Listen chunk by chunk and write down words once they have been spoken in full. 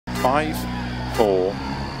5, 4,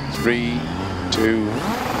 3, 2,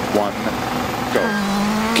 1, go.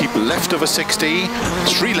 Keep left over 60,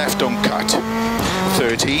 3 left, don't cut.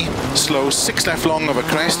 30, slow 6 left long over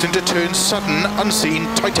crest into turn, sudden, unseen,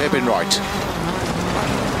 tight hairpin right.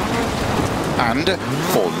 And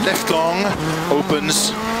 4 left long,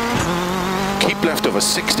 opens, keep left over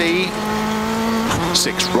 60,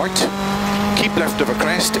 6 right, keep left over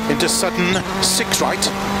crest, into sudden, 6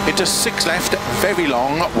 right, into 6 left, very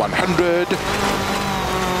long, 100,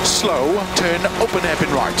 slow, turn, open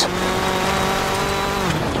hairpin right.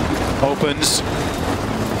 Opens,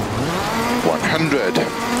 100,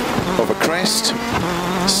 over crest,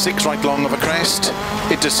 6 right long over crest,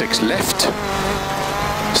 into 6 left,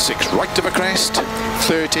 6 right over crest,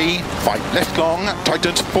 30, 5 left long,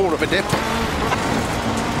 tightens, 4 over dip,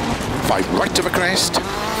 5 right over crest,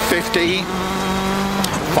 50,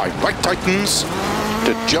 5 right tightens,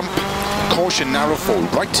 to jump, caution narrow, 4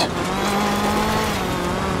 right,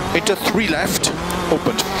 into 3 left,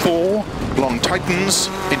 opens 4, long tightens,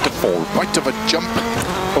 into 4 right of a jump,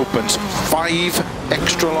 opens 5,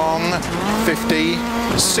 extra long, 50,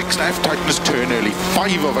 6 left, tightens, turn early,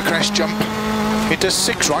 5 over crest jump, into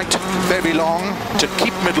 6 right, very long, to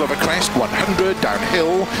keep middle of a crest, 100,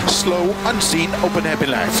 downhill, slow, unseen, open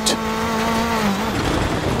hairpin left.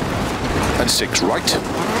 And 6 right,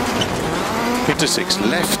 into 6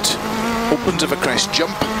 left, opens of a crest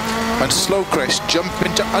jump, and slow crest jump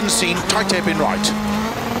into unseen, tight hairpin right.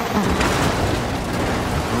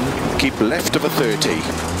 Keep left of a 30,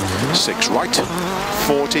 6 right,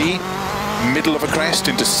 40, middle of a crest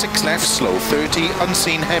into 6 left, slow 30,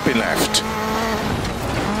 unseen hairpin left.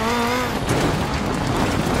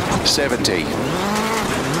 70,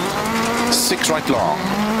 6 right long,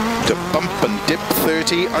 to bump and dip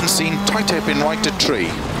 30, unseen, tight hairpin right to tree.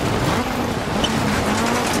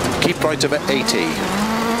 Keep right over 80,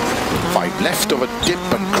 5 left over dip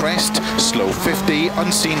and crest, slow 50,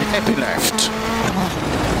 unseen hairpin left.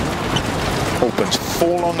 Opens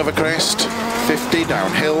 4 long over crest, 50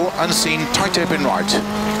 downhill, unseen, tight hairpin right.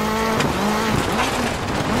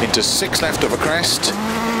 Into 6 left over crest,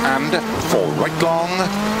 and 4 right long,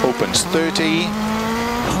 opens 30.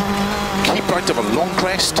 Keep right of a long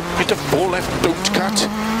crest, into 4 left, don't cut,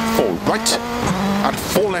 4 right, and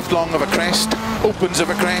 4 left long of a crest, opens of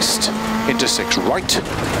a crest, into 6 right,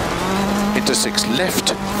 into 6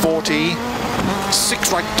 left, 40,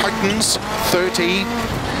 6 right tightens, 30,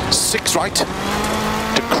 6 right,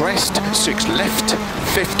 to crest, 6 left,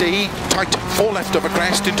 50, tight, 4 left over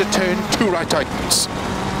crest, into turn, 2 right tightens.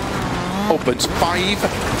 Opens 5,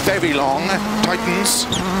 very long, tightens,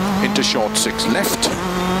 into short 6 left,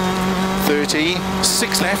 30,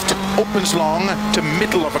 6 left, opens long, to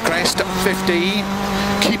middle of a crest, 50,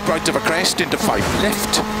 keep right of a crest, into 5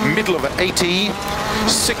 left, middle of a 80,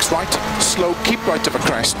 6 right, slow, keep right of a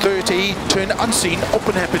crest, 30, turn unseen,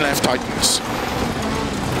 open hairpin left, tightens.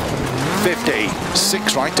 50,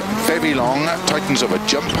 6 right, very long, tightens over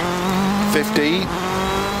jump, 50,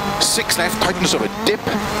 6 left, tightens over dip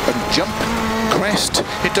and jump, crest,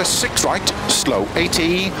 into 6 right, slow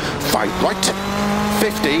 80, 5 right,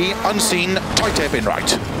 50, unseen, tight hairpin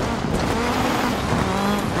right.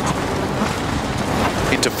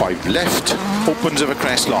 Into 5 left, opens over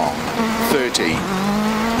crest long, 30,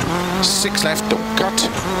 6 left, don't cut,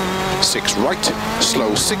 6 right,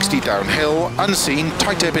 slow 60 downhill, unseen,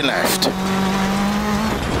 tight hairpin left.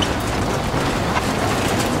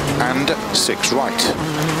 And 6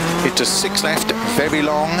 right, into 6 left, very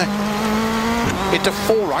long, into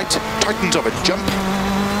 4 right, tightens of a jump,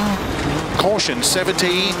 caution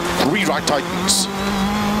 70, 3 right tightens,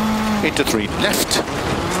 into 3 left,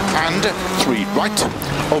 and 3 right,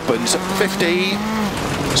 opens 50,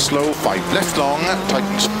 slow 5 left long,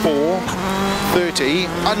 tightens 4, 30,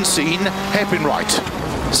 unseen, hairpin right,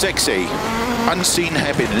 60, unseen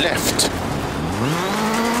hairpin left,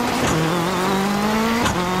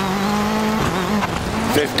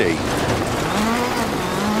 50,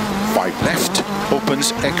 5 left,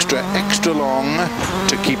 opens extra long,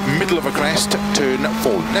 to keep middle of a crest, turn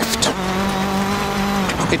 4 left,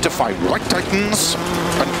 into 5 right tightens,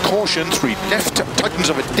 and caution 3 left, tightens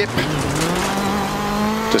of a dip,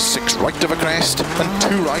 to 6 right of a crest, and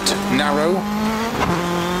 2 right, narrow,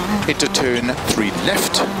 into turn 3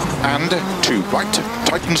 left, and 2 right,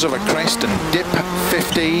 tightens of a crest and dip,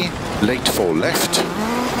 50, late 4 left,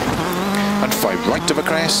 and 5 right of a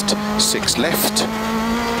crest, 6 left,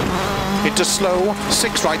 into slow,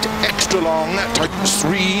 6 right, extra long, tightens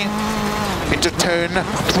 3, into turn,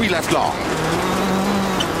 3 left long.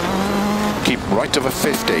 Keep right of a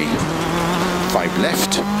 50, 5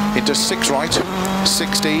 left, into 6 right,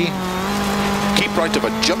 60, keep keep right of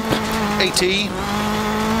a jump, 80,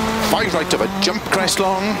 5 right of a jump crest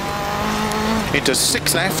long, into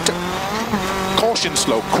 6 left, caution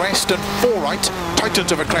slow crest and 4 right,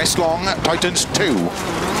 tightens of a crest long, tightens 2,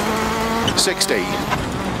 60,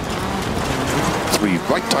 3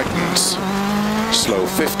 right tightens, slow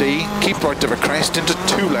 50, keep right of a crest into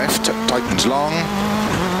 2 left, tightens long,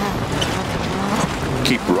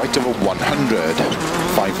 keep right of a 100,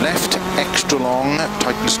 5 left, extra long,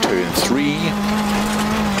 tightens turn 3,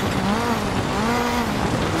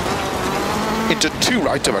 into 2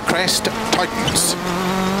 right of a crest, tightens,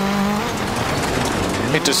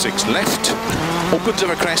 into 6 left, opens of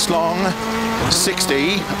a crest long,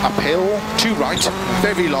 60, uphill, 2 right,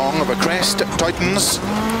 very long of a crest, tightens,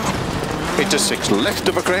 into 6 left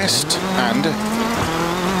of a crest, and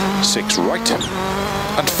 6 right,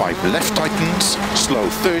 and 5 left tightens, slow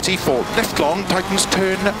 30, 4 left long, tightens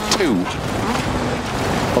turn 2,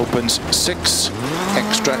 opens 6,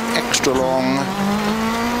 extra long,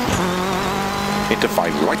 into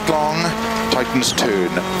 5 right long, tightens turn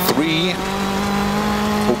 3,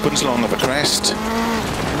 opens long of a crest,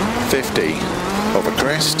 50 of a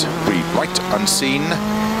crest, 3 right unseen,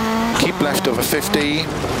 keep left over 50,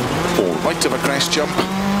 4 right of a crest jump,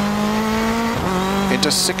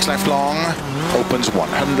 into 6 left long, opens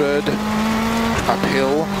 100,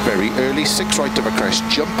 uphill, very early, 6 right of a crest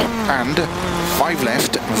jump, and 5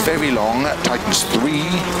 left, very long, tightens 3,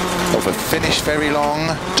 over finish very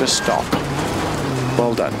long, to stop.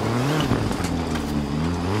 Well done.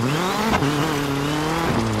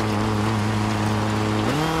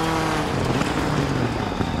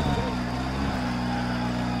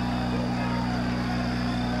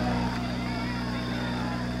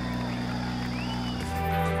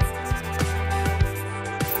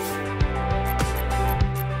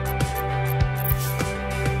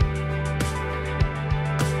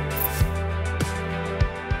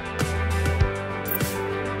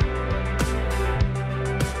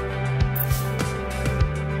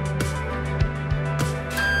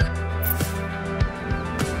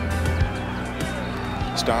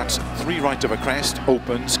 Starts 3 right of a crest,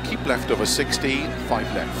 opens, keep left over 60,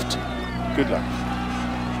 5 left. Good luck.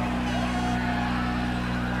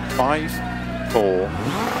 5, 4,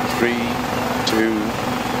 3, 2,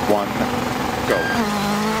 1, go.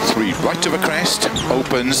 3 right of a crest,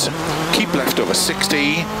 opens, keep left over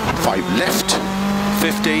 60, 5 left,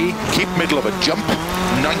 50, keep middle of a jump,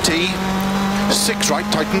 90, 6 right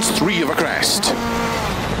tightens, 3 of a crest.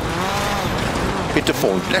 Into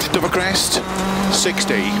 4 left of a crest,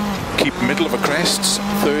 60, keep middle of a crest,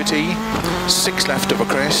 30, 6 left of a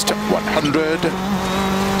crest, 100,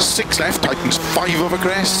 6 left, tightens 5 of a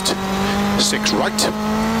crest, 6 right,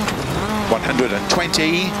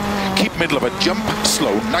 120, keep middle of a jump,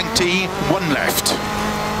 slow 90, 1 left.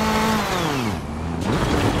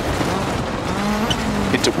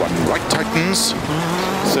 Into 1 right tightens,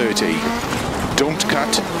 30. Don't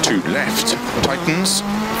cut, 2 left, tightens,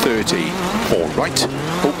 30, 4 right,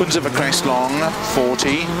 opens of a crest long,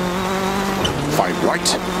 40, 5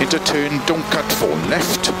 right, into turn, don't cut, 4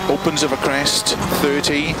 left, opens of a crest,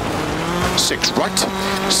 30, 6 right,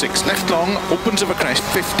 6 left long, opens of a crest,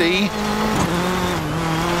 50,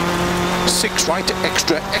 6 right,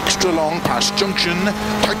 extra long, past junction,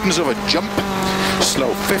 tightens of a jump,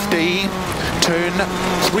 slow 50, turn,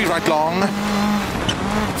 3 right long,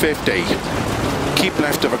 50. Keep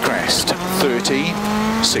left of a crest, 30,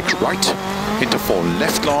 6 right, into 4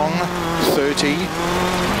 left long, 30,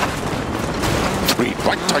 3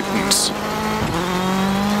 right tightens,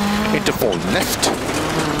 into 4 left,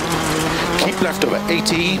 keep left over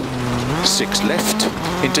 80, 6 left,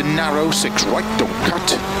 into narrow, 6 right, don't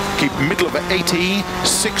cut, keep middle over 80,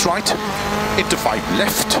 6 right, into 5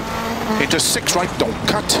 left, into 6 right, don't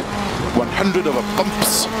cut, 100 over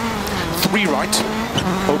bumps, 3 right,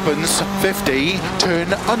 opens, 50,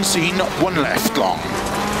 turn, unseen, 1 left long.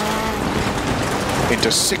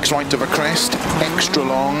 Into 6 right of a crest, extra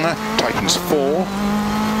long, tightens 4.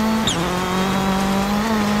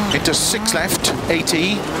 Into 6 left,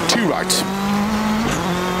 80, 2 right.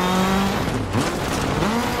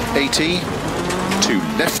 80, 2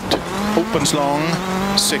 left, opens long,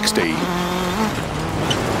 60.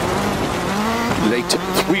 Late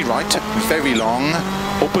 3 right, very long,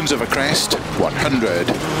 opens of a crest, 100.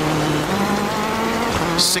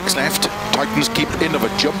 6 left, tightens, keep in of a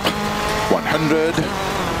jump, 100.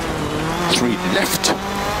 3 left,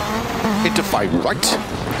 into 5 right,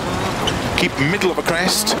 keep middle of a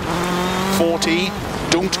crest, 40.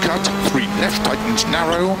 Don't cut, 3 left, tightens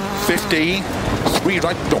narrow, 50. 3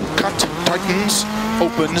 right, don't cut, tightens,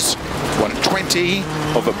 opens, 120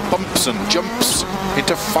 over bumps and jumps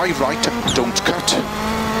into 5 right, don't cut.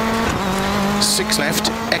 6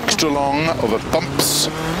 left, extra long over bumps.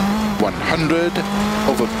 100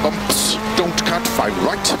 over bumps, don't cut. 5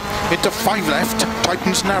 right, into 5 left,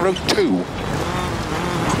 tightens narrow 2.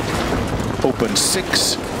 Open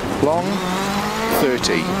 6, long,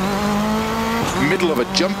 30. Middle of a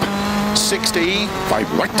jump, 60,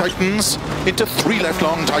 5 right tightens, into 3 left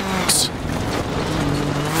long tightens.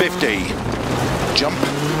 50, jump,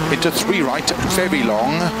 into 3 right, very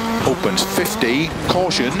long, opens 50,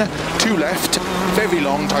 caution, 2 left, very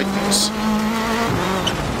long tightens.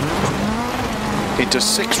 Into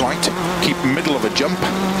 6 right, keep middle of a jump,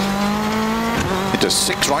 into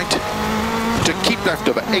 6 right, to keep left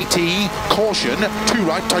over 80, caution, 2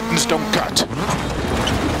 right, tightens, don't cut.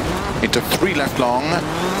 Into 3 left long,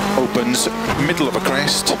 opens middle of a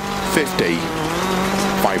crest, 50.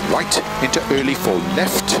 5 right, into early 4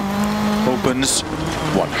 left, opens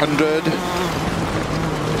 100.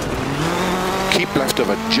 Keep left of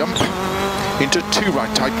a jump, into 2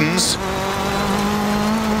 right tightens.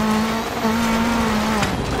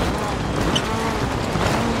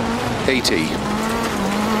 80.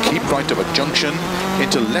 Keep right of a junction,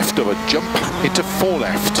 into left of a jump, into 4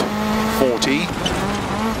 left, 40.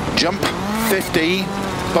 Jump, 50,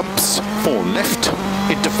 bumps, 4 left,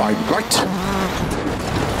 into 5 right,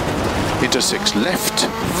 into 6 left,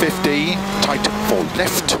 50, tight, 4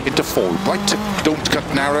 left, into 4 right, don't cut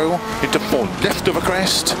narrow, into 4 left of a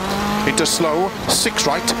crest, into slow, 6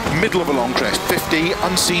 right, middle of a long crest, 50,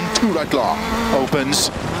 unseen, 2 right long,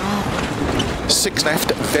 opens, 6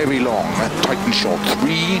 left, very long, tighten short,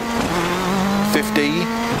 3, 50,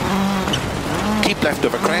 keep left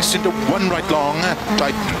of a crest, into 1 right long,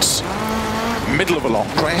 tightens, middle of a long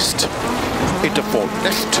crest, into 4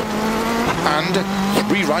 left, and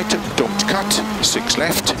 3 right, don't cut, 6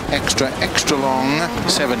 left, extra long,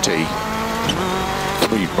 70,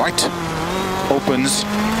 3 right, opens,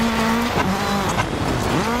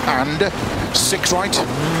 and 6 right,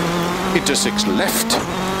 into 6 left,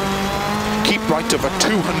 keep right over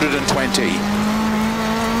 220,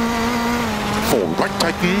 4 right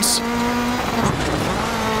tightens,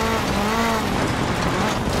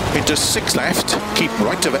 into 6 left, keep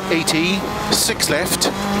right over 80, 6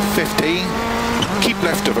 left, 50, keep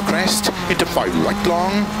left of a crest, into 5 right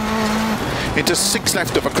long, into 6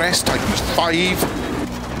 left of a crest, tightens 5,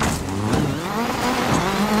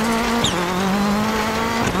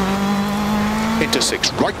 into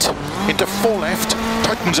 6 right, into 4 left,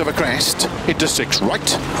 tightens of a crest, into 6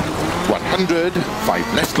 right, 100,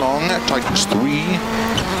 5 left long, tightens 3,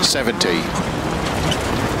 70,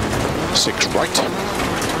 6 right,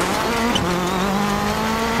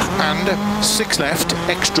 and 6 left,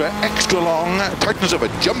 extra long, tightens of a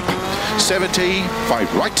jump, 70,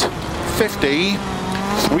 5 right, 50,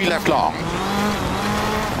 3 left long.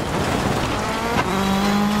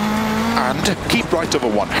 And keep right over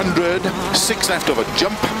 100, 6 left of a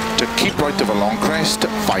jump, to keep right of a long crest,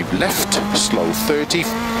 5 left, slow 30,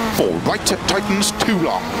 4 right, tightens 2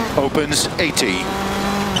 long, opens 80.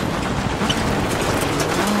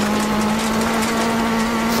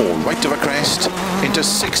 4 right of a crest, into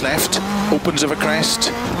 6 left, opens of a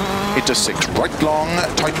crest, into 6 right long,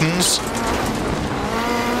 tightens,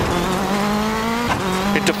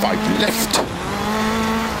 into 5 left,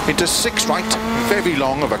 into 6 right, very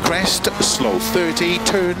long of a crest, slow 30,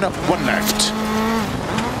 turn 1 left,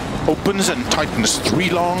 opens and tightens 3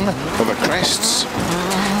 long of a crests,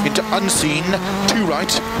 into unseen, 2 right,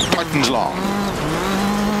 tightens long,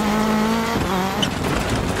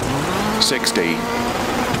 60.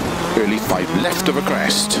 Early 5 left of a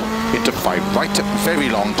crest, into 5 right, very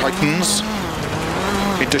long tightens,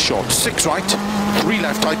 into short 6 right, 3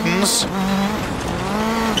 left tightens,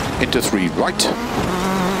 into 3 right,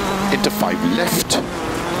 into 5 left,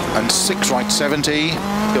 and 6 right 70,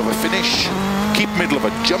 over finish, keep middle of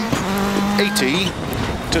a jump, 80,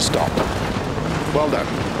 to stop. Well done.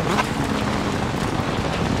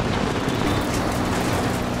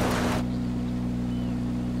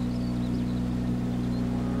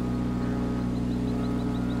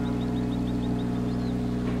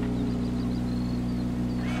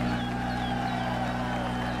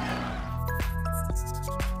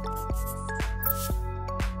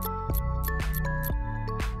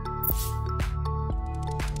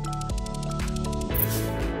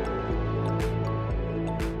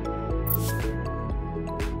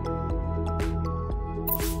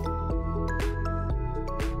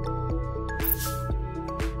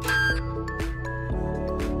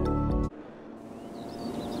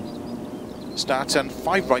 Starts on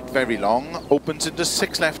 5 right very long, opens into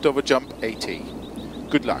 6 left over jump 80.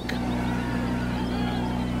 Good luck.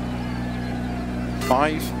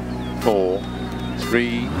 5, 4,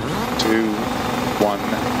 3, 2, 1,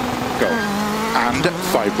 go. And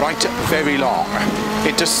 5 right, very long.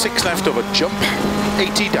 Into 6 left of a jump,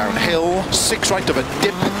 80 downhill, 6 right of a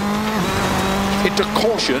dip. Into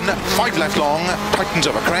caution, 5 left long, tightens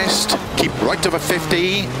over crest, keep right of a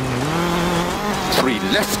 50. 3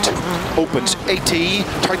 left, opens 80,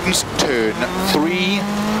 tightens turn 3,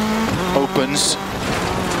 opens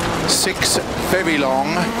 6, very long,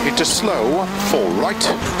 into slow, 4 right,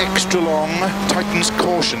 extra long, tightens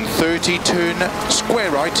caution 30, turn, square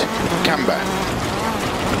right, camber,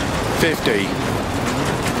 50,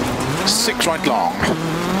 6 right long,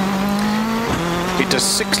 into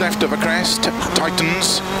 6 left of a crest,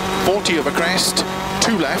 tightens, 40 of a crest,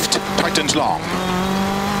 2 left, tightens long,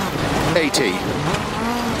 80,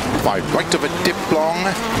 5 right of a dip long,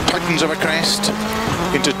 tightens of a crest,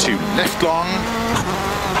 into 2 left long,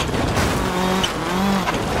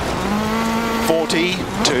 40,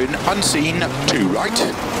 turn unseen, 2 right,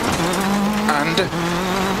 and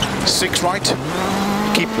 6 right,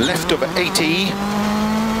 keep left of 80,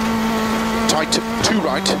 tight 2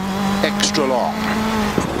 right, extra long.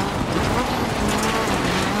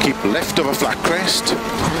 Keep left of a flat crest,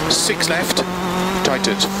 6 left,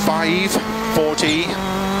 tightens 5, 40,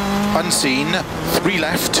 unseen, 3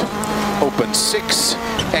 left, open 6,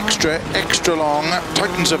 extra long,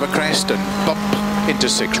 tightens of a crest and bump, into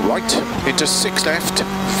 6 right, into 6 left,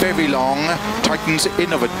 very long, tightens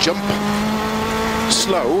in of a jump,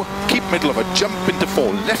 slow, keep middle of a jump into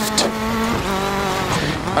 4 left,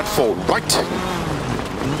 and 4 right,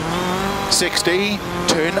 60,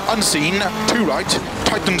 turn unseen, 2 right,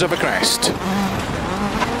 tightens of a crest,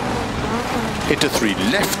 into 3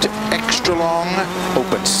 left, extra long,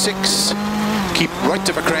 open 6, keep right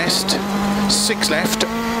of a crest, 6 left,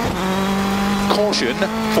 caution,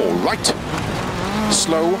 4 right,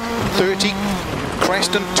 slow, 30,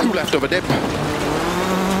 crest and 2 left of a dip,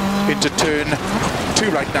 into turn, 2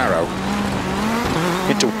 right narrow,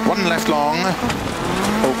 into 1 left long,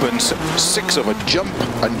 opens 6 of a jump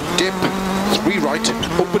and dip, 3 right,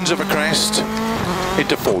 opens of a crest,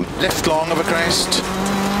 into 4 left long of a crest,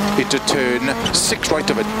 into turn, 6 right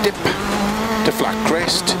of a dip, to flat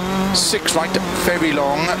crest, 6 right, very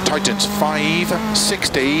long, tightens 5,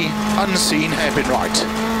 60, unseen, hairpin right.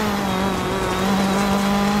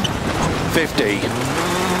 50,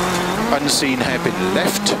 unseen hairpin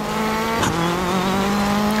left,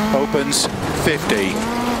 opens 50,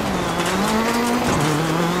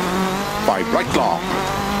 5 right long,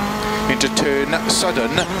 into turn sudden,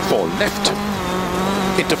 4 left,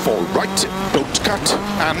 into 4 right, don't cut,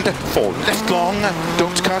 and 4 left long,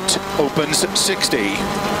 don't cut, opens 60,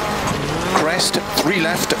 crest, 3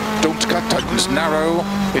 left, don't cut, tightens narrow,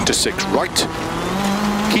 into 6 right,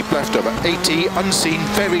 keep left over 80, unseen,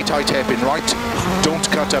 very tight hairpin right, don't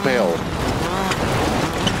cut uphill,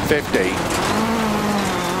 50,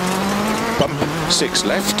 bump, 6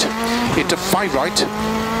 left, into 5 right,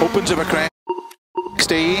 opens over crest,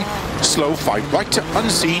 60, slow 5 right,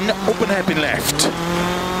 unseen, open hairpin left,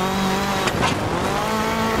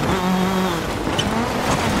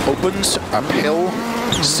 opens uphill,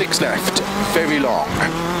 6 left, very long,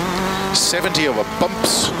 70 over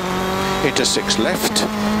bumps, into 6 left,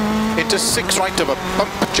 into 6 right of a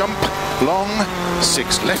bump, jump, long,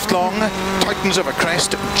 6 left long, tightens of a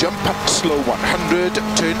crest, jump, slow 100,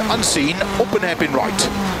 turn unseen, open hairpin right,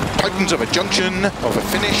 tightens of a junction, of a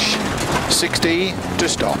finish, 60 to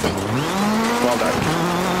stop. Well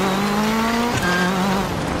done.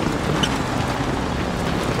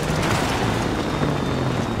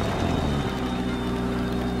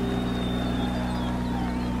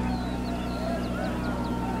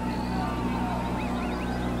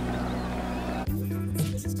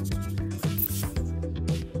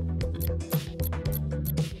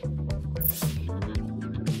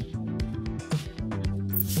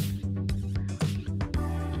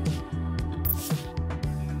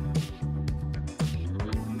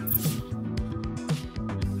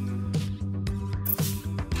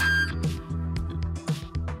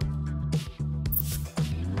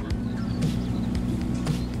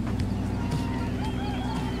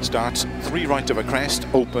 Starts 3 right of a crest,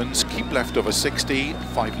 opens, keep left of a 60,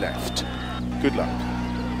 5 left. Good luck.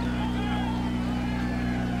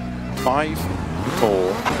 5,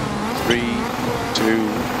 4, 3, 2,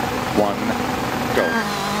 1, go.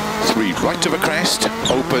 3 right of a crest,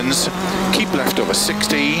 opens, keep left of a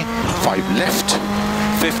 60, 5 left,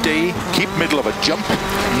 50, keep middle of a jump,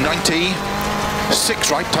 90,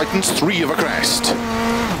 6 right, tightens, 3 of a crest.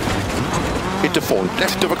 Into 4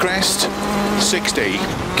 left of a crest, 60,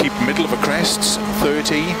 keep middle of a crest,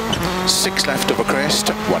 30, 6 left of a crest,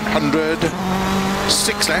 100,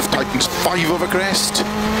 6 left, tightens 5 over crest,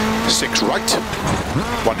 6 right,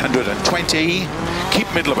 120,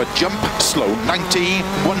 keep middle of a jump, slow 90,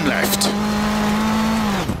 1 left.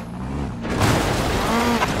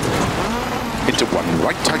 Into 1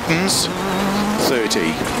 right, tightens,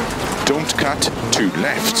 30. Don't cut, 2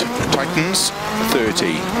 left, tightens,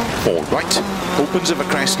 30. 4 right, opens of a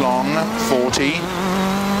crest long, 40.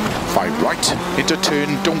 5 right, into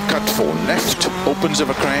turn, don't cut, 4 left, opens of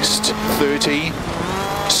a crest, 30.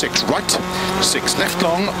 6 right, 6 left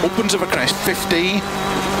long, opens of a crest, 50.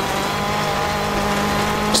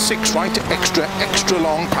 6 right, extra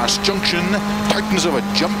long, past junction, tightens of a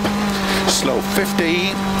jump, slow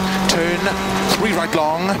 50. Turn, 3 right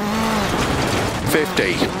long,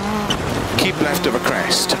 50. Keep left of a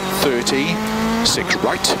crest, 30. 6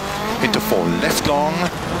 right, into 4 left long,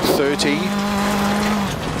 30.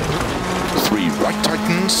 3 right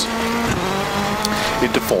tightens,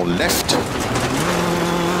 into 4 left.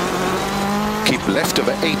 Keep left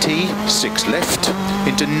over 80, 6 left,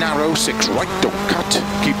 into narrow, 6 right, don't cut.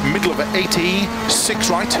 Keep middle over 80, 6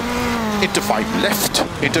 right, into 5 left,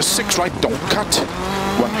 into 6 right, don't cut.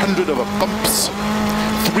 100 over bumps,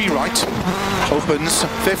 3 right, opens,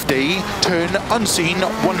 50, turn, unseen,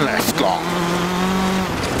 1 left long.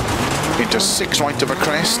 Into 6 right of a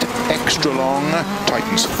crest, extra long,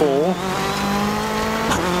 tightens 4.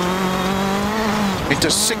 Into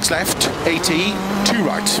 6 left, 80, 2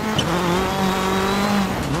 right.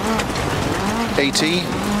 80,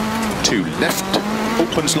 2 left,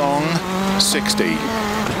 opens long, 60.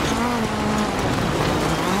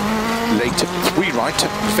 Late, 3 right,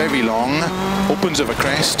 very long, opens of a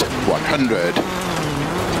crest, 100.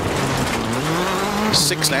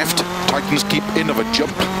 6 left, tightens, keep in of a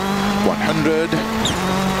jump, 100.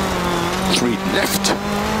 3 left,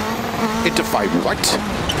 into 5 right,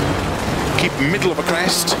 keep middle of a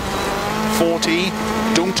crest, 40.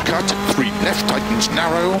 Don't cut, 3 left, tightens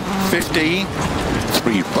narrow, 50.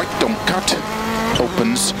 3 right, don't cut,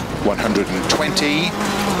 opens, 120.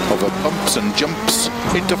 Over bumps and jumps,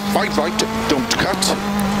 into 5 right, don't cut.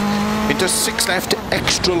 Into 6 left,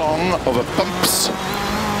 extra long, over bumps,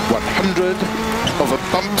 100. Over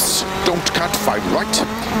bumps, don't cut, 5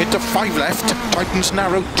 right. Into 5 left, tightens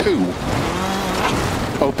narrow, 2.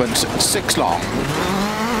 Opens, 6 long,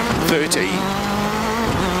 30.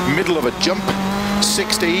 Middle of a jump,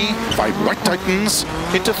 60. 5 right tightens,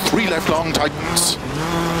 into 3 left long tightens.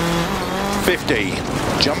 50.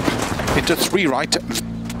 Jump, into 3 right,